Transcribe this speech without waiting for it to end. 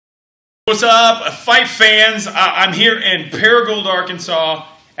What's up, fight fans? I'm here in Paragould, Arkansas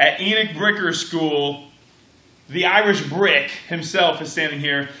at Enoch Bricker School. The Irish Brick himself is standing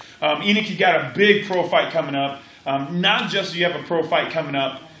here. Enoch, you got a big pro fight coming up. Not just do you have a pro fight coming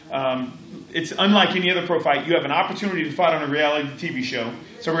up, it's unlike any other pro fight. You have an opportunity to fight on a reality TV show.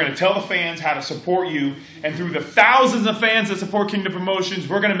 So we're going to tell the fans how to support you. And through the thousands of fans that support Kingdom Promotions,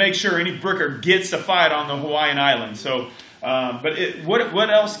 we're going to make sure any Bricker gets to fight on the Hawaiian Islands. So, what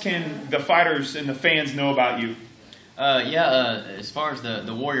else can the fighters and the fans know about you? As far as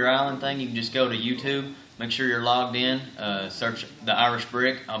the Warrior Island thing, you can just go to YouTube. Make sure you're logged in. Search the Irish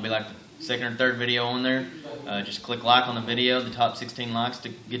Brick. I'll be like the second or third video on there. Just click like on the video. The top 16 likes to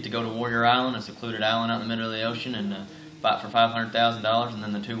get to go to Warrior Island, a secluded island out in the middle of the ocean, and fight for $500,000. And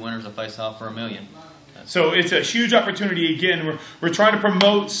then the two winners will face off for $1 million. So it's a huge opportunity. Again, we're trying to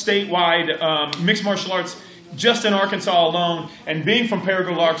promote statewide mixed martial arts. Just in Arkansas alone, and being from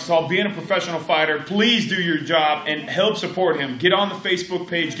Paragould, Arkansas, being a professional fighter, please do your job and help support him. Get on the Facebook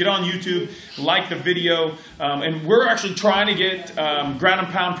page, get on YouTube, like the video, and we're actually trying to get Ground and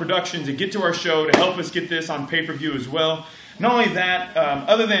Pound Productions to get to our show to help us get this on pay-per-view as well. Not only that,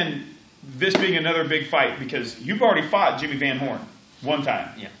 other than this being another big fight, because you've already fought Jimmy Van Horn one time.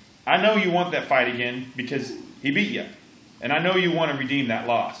 Yeah. I know you want that fight again because he beat you, and I know you want to redeem that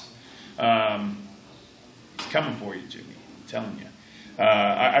loss. Coming for you, Jimmy. I'm telling you.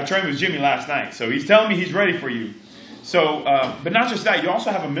 I trained with Jimmy last night, so he's telling me he's ready for you. So, but not just that, you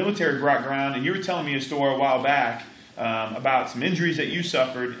also have a military background, and you were telling me a story a while back about some injuries that you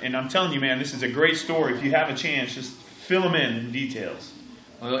suffered, and I'm telling you, man, this is a great story. If you have a chance, just fill them in details.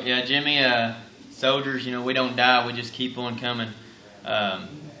 Well, yeah, Jimmy, soldiers, we don't die, we just keep on coming.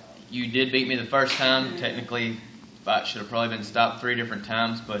 You did beat me the first time. Technically, fight should have probably been stopped 3 different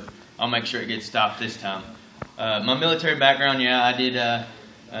times, but I'll make sure it gets stopped this time. My military background, yeah, I did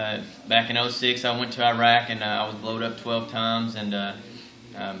back in '06. I went to Iraq and I was blowed up 12 times and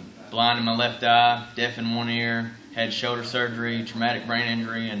blind in my left eye, deaf in one ear, had shoulder surgery, traumatic brain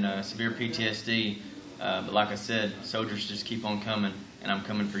injury, and severe PTSD. But like I said, soldiers just keep on coming, and I'm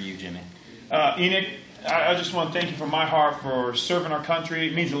coming for you, Jimmy. Enoch, I just want to thank you from my heart for serving our country.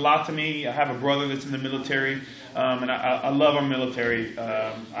 It means a lot to me. I have a brother that's in the military, and I love our military.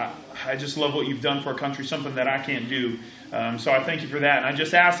 I just love what you've done for our country, something that I can't do. So I thank you for that. And I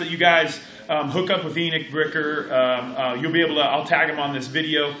just ask that you guys hook up with Enoch Bricker. You'll be able to, I'll tag him on this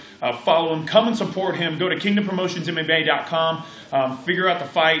video. Follow him. Come and support him. Go to kingdompromotionsmma.com. Figure out the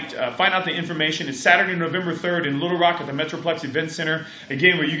fight. Find out the information. It's Saturday, November 3rd in Little Rock at the Metroplex Event Center.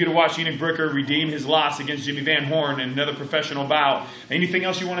 Again, where you get to watch Enoch Bricker redeem his loss against Jimmy Van Horn in another professional bout. Anything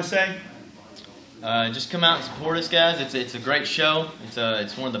else you want to say? Just come out and support us, guys. It's a great show.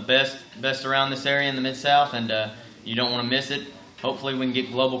 It's one of the best around this area in the Mid-South, and you don't want to miss it. Hopefully we can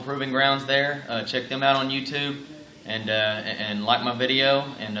get Global Proving Grounds there. Check them out on YouTube and like my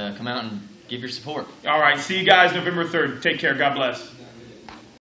video and come out and give your support. All right. See you guys November 3rd. Take care. God bless.